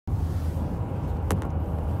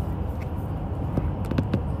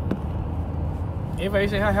Ava, you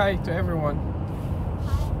say hi to everyone.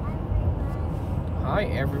 Hi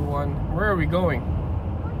everyone. Where are we going?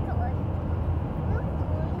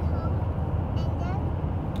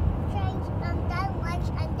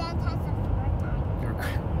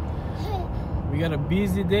 We got a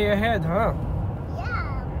busy day ahead, huh?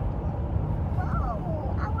 Yeah.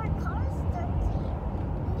 Whoa, our car's dirty.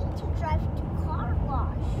 We need to drive to car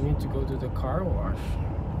wash. We need to go to the car wash.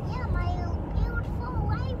 Yeah, my beautiful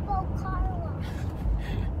rainbow car wash.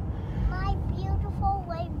 My beautiful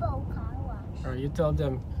rainbow car wash. Or you tell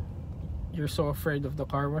them you're so afraid of the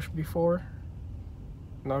car wash before.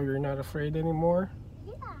 Now you're not afraid anymore.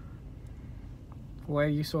 Yeah. Why are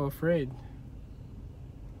you so afraid?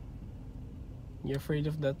 You afraid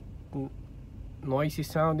of that noisy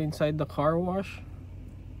sound inside the car wash?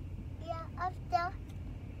 Yeah, of the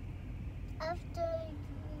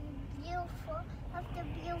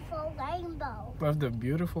beautiful rainbow. Of the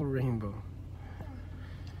beautiful rainbow.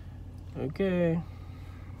 Okay.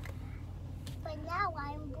 But now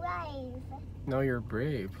I'm brave. Now you're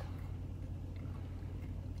brave.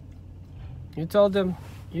 You tell them,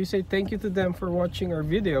 you say thank you to them for watching our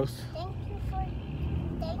videos. Thank you for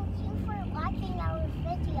watching our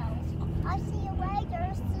videos. I'll see you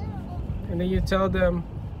later soon. And then you tell them,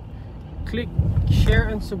 click share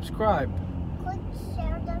and subscribe. Click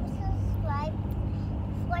share and subscribe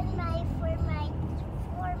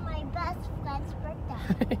for my best friend's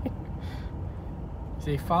birthday.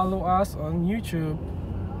 Say follow us on YouTube.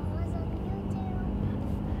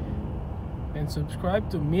 And subscribe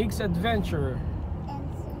to Migs Adventure. And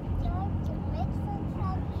subscribe to Migs and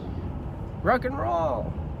Ava. Rock and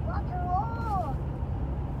roll! Rock and roll!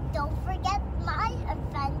 Don't forget my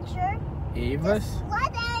adventure. Ava's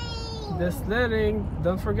Sledding! the sledding.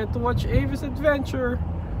 Don't forget to watch Ava's adventure.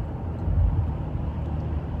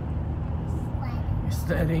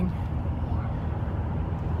 Sledding.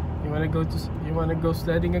 You wanna go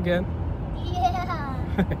sledding again? Yeah.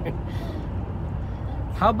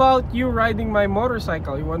 How about you riding my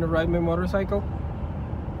motorcycle? You wanna ride my motorcycle?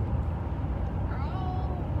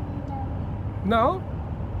 No?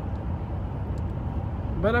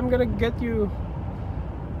 But I'm gonna get you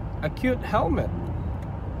a cute helmet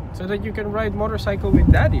so that you can ride motorcycle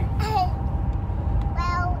with daddy.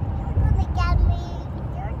 Well, you're gonna get me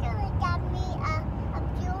a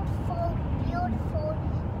beautiful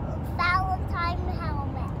Valentine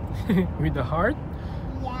helmet. With the heart?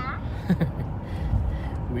 Yeah.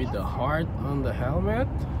 With the heart on the helmet?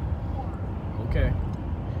 Yeah. Okay.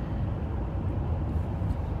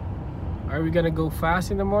 Are we gonna go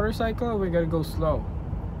fast in the motorcycle or we gonna go slow?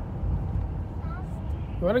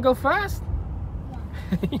 Fast. You wanna go fast?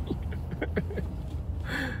 Yeah.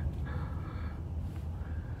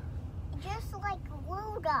 Just like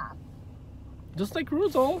Rudolph. Just like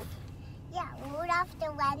Rudolph. Yeah, Rudolph the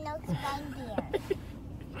Red-Nosed Reindeer.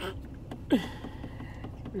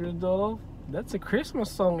 Rudolph. That's a Christmas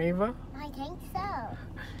song, Ava. I think so.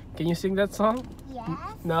 Can you sing that song? Yes.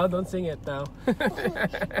 No, don't sing it now. Rudolph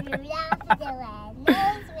the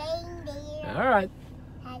Red-Nosed Reindeer Alright.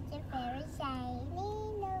 has a very shiny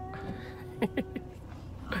nose. Have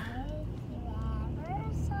you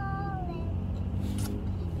ever saw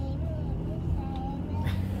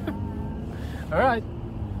it? Alright.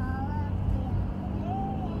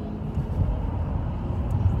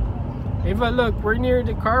 Ava, look, we're near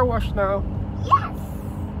the car wash now. Yes!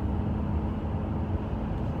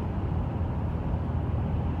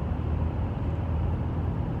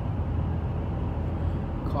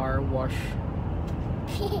 Car wash.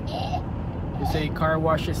 You say car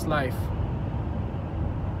wash is life.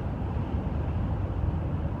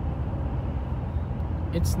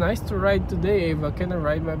 It's nice to ride today, Ava. Can I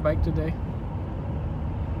ride my bike today?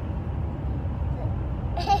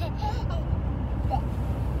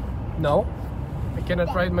 No? I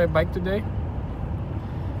cannot ride my bike today?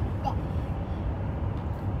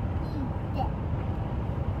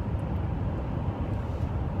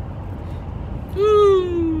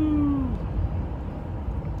 Ooh.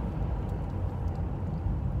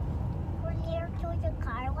 We're near to the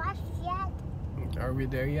car wash yet? Are we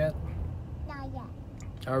there yet? Not yet.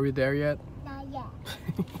 Are we there yet? Not yet.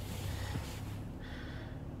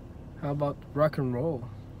 How about rock and roll?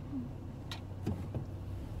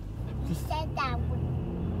 You said that one.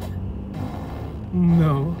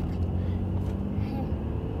 No.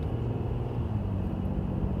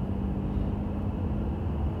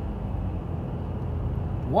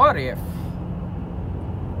 What if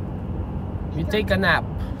we take a nap?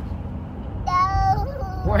 No.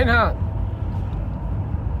 Why not?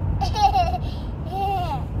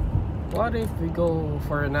 What if we go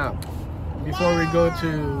for a nap? before we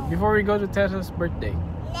go to Tessa's birthday.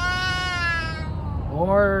 No.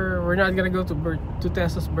 Or we're not gonna go to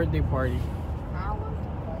Tessa's birthday party. I want to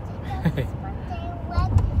go to Tessa's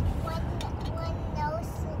birthday when no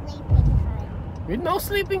sleeping time. With no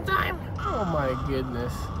sleeping time? Oh my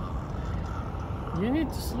goodness. You need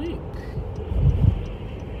to sleep.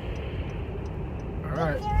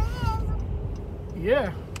 Alright.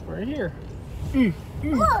 Yeah, right here.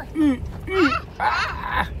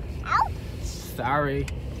 Ah! Ouch. Sorry.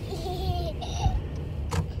 Say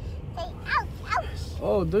ouch, ouch.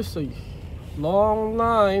 Oh, there's a long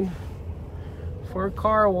line for a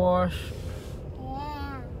car wash.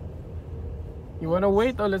 Yeah. You wanna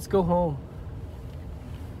wait or let's go home?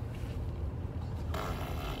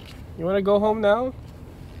 You wanna go home now?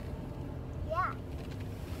 Yeah.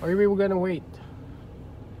 Or are we gonna wait?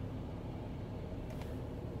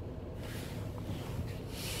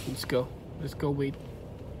 Let's go. Let's go wait.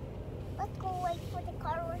 Let's go wait for the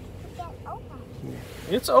car wash to get open.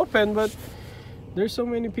 It's open, but there's so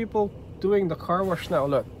many people doing the car wash now.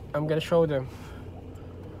 Look, I'm gonna show them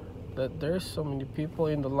that there's so many people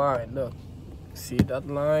in the line. Look, see that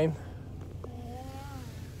line?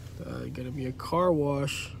 Gonna be a car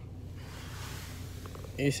wash.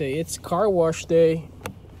 You say it's car wash day.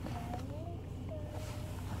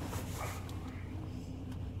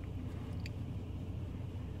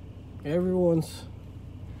 Everyone's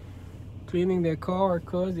cleaning their car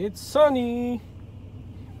because it's sunny.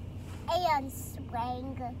 And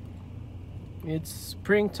spring. It's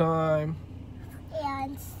springtime.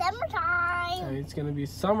 And summertime. And it's gonna be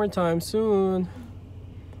summertime soon.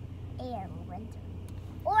 And winter.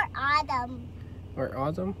 Or autumn. Or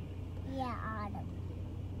autumn? Yeah, autumn.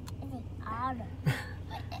 Is it autumn?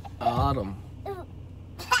 Autumn.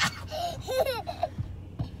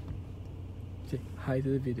 Say hi to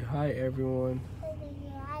the video. Hi everyone.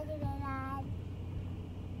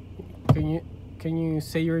 Can you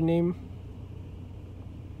say your name?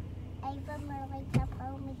 Ava Merlita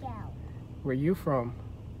Miguel. Where you from?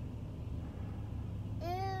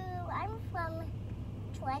 I'm from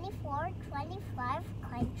 2425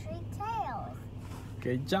 Country Tales.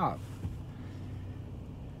 Good job.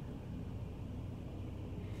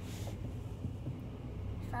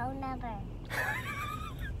 Phone number.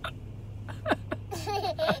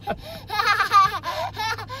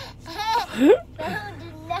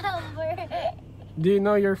 Phone number. Do you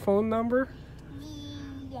know your phone number?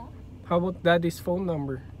 Yeah. How about Daddy's phone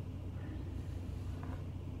number?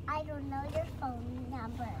 I don't know your phone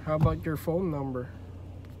number. How about your phone number?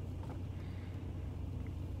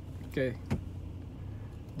 Okay.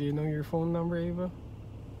 Do you know your phone number, Ava?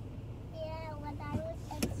 Yeah, when I was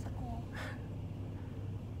in school.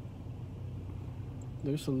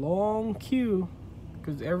 There's a long queue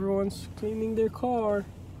because everyone's cleaning their car.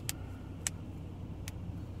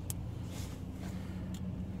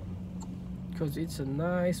 Because it's a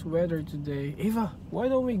nice weather today. Ava, why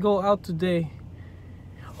don't we go out today?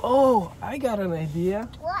 Oh, I got an idea.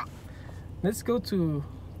 What? Let's go to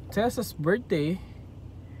Tessa's birthday.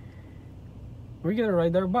 We're gonna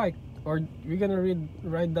ride our bike. Or we're gonna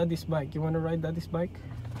ride Daddy's bike. You wanna ride Daddy's bike?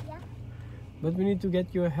 Yeah. But we need to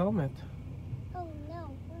get you a helmet. Oh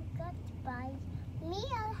no, we got to buy me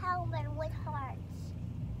a helmet with hearts.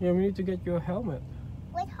 Yeah, we need to get you a helmet.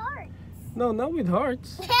 With hearts. No, not with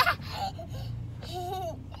hearts.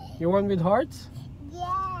 You want with hearts?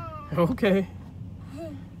 Yeah. Okay.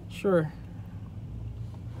 Sure.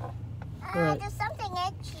 Alright. There's something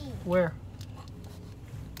itchy. Where?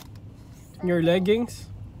 In your leggings?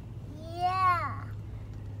 Yeah.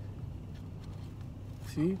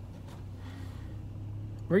 See?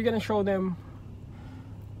 We're gonna show them.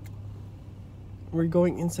 We're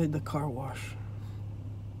going inside the car wash.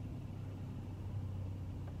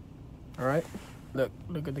 Alright?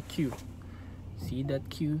 Look at the queue. See that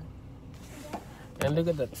queue? And look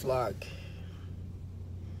at that flag.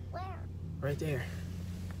 Where? Right there.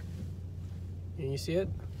 Can you see it?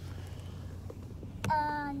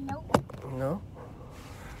 Nope. No?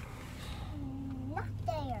 Not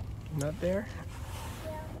there. Not there?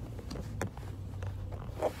 Yeah.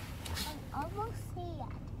 I almost see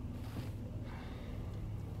it.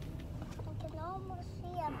 I can almost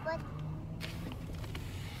see it, but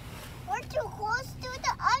we're too close to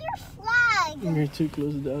the other flag. You're too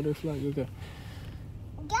close to the other flag. Okay.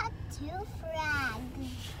 Got two flags.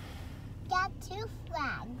 Got two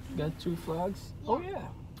flags. Got two flags? Yeah. Oh yeah.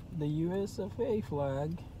 The USFA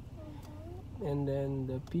flag and then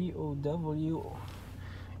the POW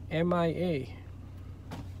MIA.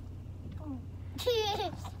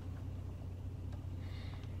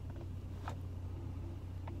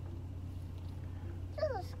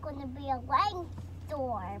 This is gonna be a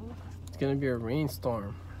rainstorm. It's gonna be a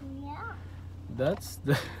rainstorm. Yeah. That's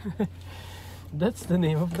the that's the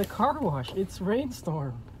name of the car wash. It's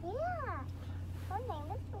rainstorm. Yeah. Her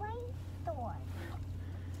name is Rainstorm.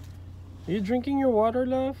 Are you drinking your water,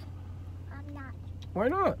 love? I'm not. Why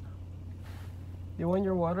not? You want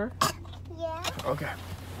your water? Yeah. Okay.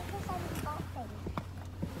 Because I'm golfing.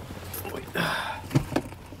 Wait.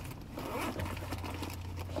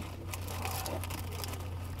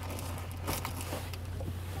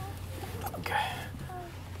 Okay.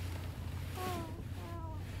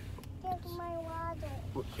 Here's my water.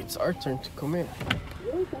 It's our turn to come in.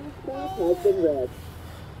 Your passport has been read.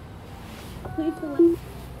 Please select.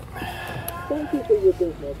 Thank you for your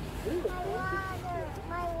business.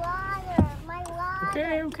 My water. My water.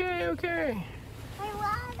 Okay, okay, okay. My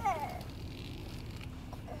water.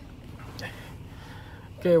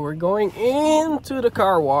 Okay, we're going into the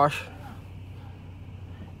car wash.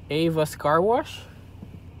 Ava's car wash.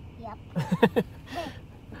 Yep.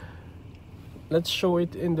 Let's show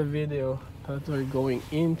it in the video that we're going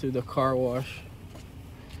into the car wash.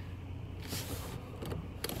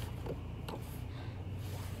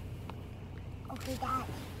 Okay, Dad.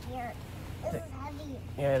 Here. This is heavy.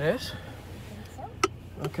 Yeah, it is. Think so?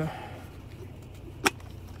 Okay.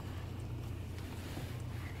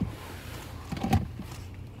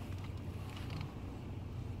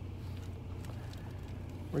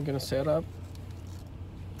 We're gonna set up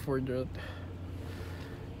for the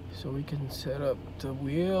so we can set up the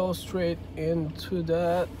wheel straight into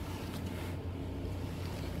that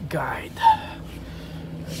guide. I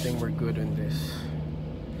think we're good on this.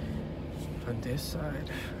 On this side,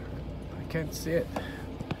 I can't see it.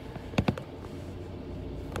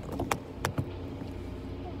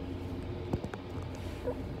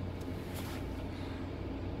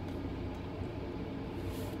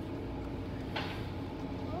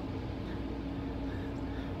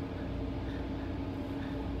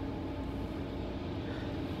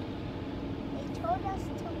 They told us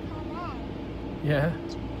to come in. Yeah.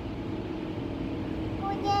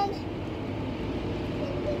 Going in.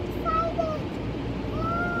 I'm excited.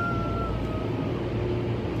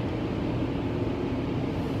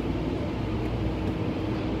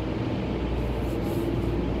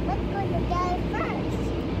 What's going to go first?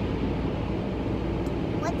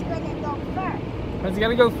 What's going to go first? Let's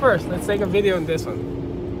gotta go first. Let's take a video on this one.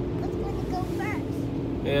 What's going to go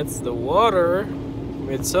first? It's the water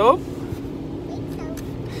with soap. Think so.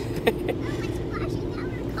 Oh, it's splashing our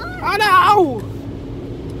car. Oh no!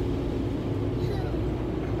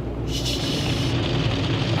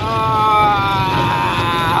 Ow!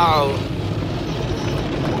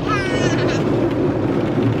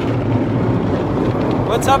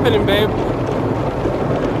 What's happening, babe?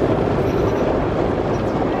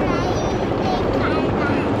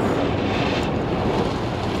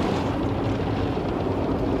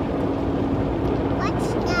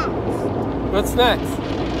 What's next?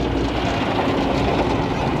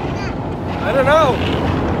 I don't know.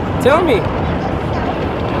 Tell me. It's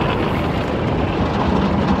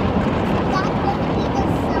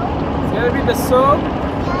gonna be the soap.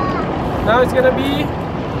 Now it's gonna be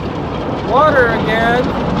water again.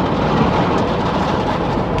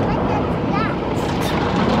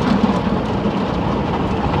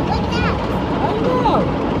 I don't know.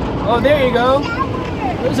 Oh, there you go.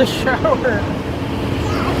 There's a shower.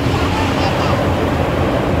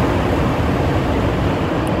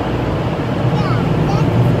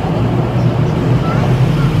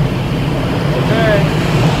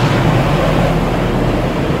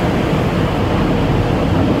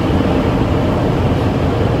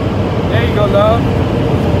 There you go, love.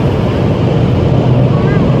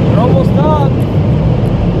 We're almost done.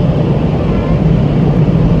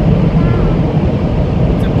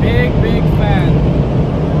 It's a big, big fan.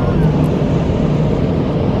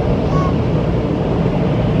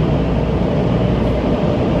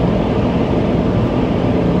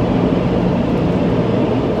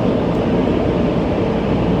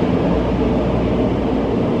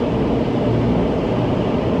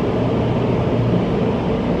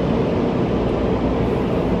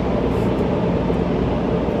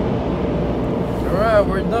 Alright,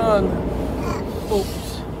 we're done.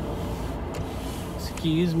 Oops.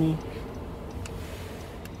 Excuse me.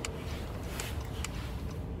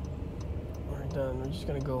 We're done. We're just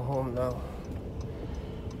gonna go home now.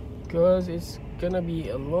 Because it's gonna be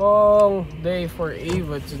a long day for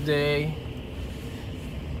Ava today.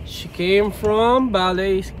 She came from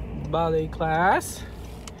ballet class.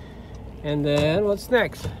 And then what's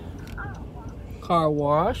next? Car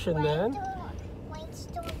wash, and then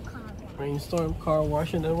Rainstorm car wash. rainstorm car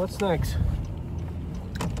wash, and then what's next?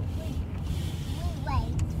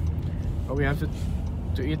 But we have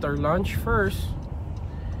to eat our lunch first.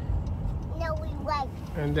 No, we wait.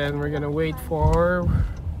 And then we're gonna wait for...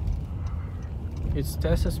 It's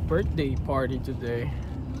Tessa's birthday party today.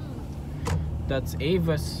 That's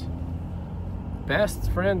Ava's best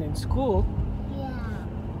friend in school. Yeah.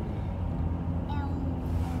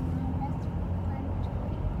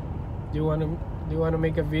 Do you wanna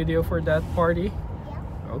make a video for that party?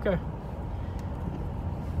 Yeah. Okay.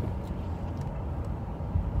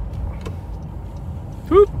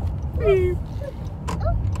 Whoop. Beep.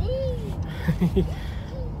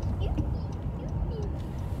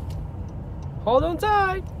 Hold on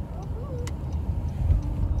tight.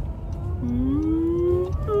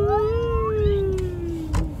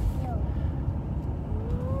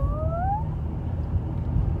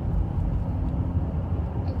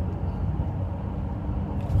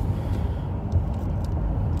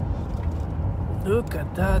 Look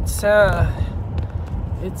at that sun.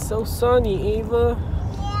 It's so sunny, Ava.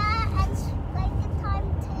 Yeah, it's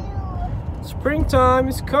springtime too. Springtime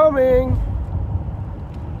is coming.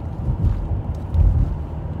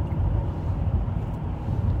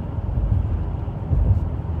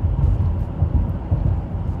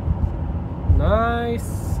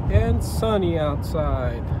 Nice and sunny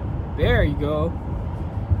outside. There you go.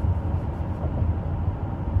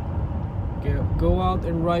 Go out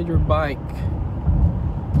and ride your bike.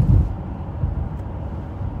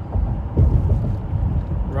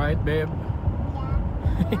 Right, babe?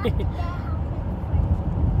 Yeah.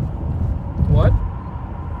 What?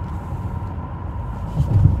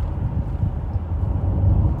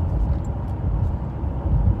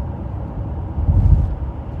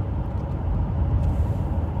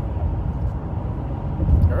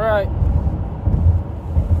 All right.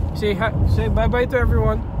 Say hi. Say bye-bye to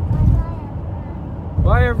everyone.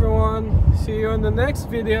 Bye, everyone. See you in the next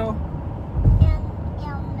video. And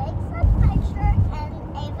Migs Adventure and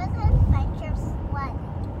Ava's Adventures 1.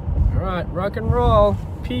 All right, rock and roll.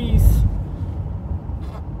 Peace.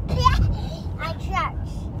 I church.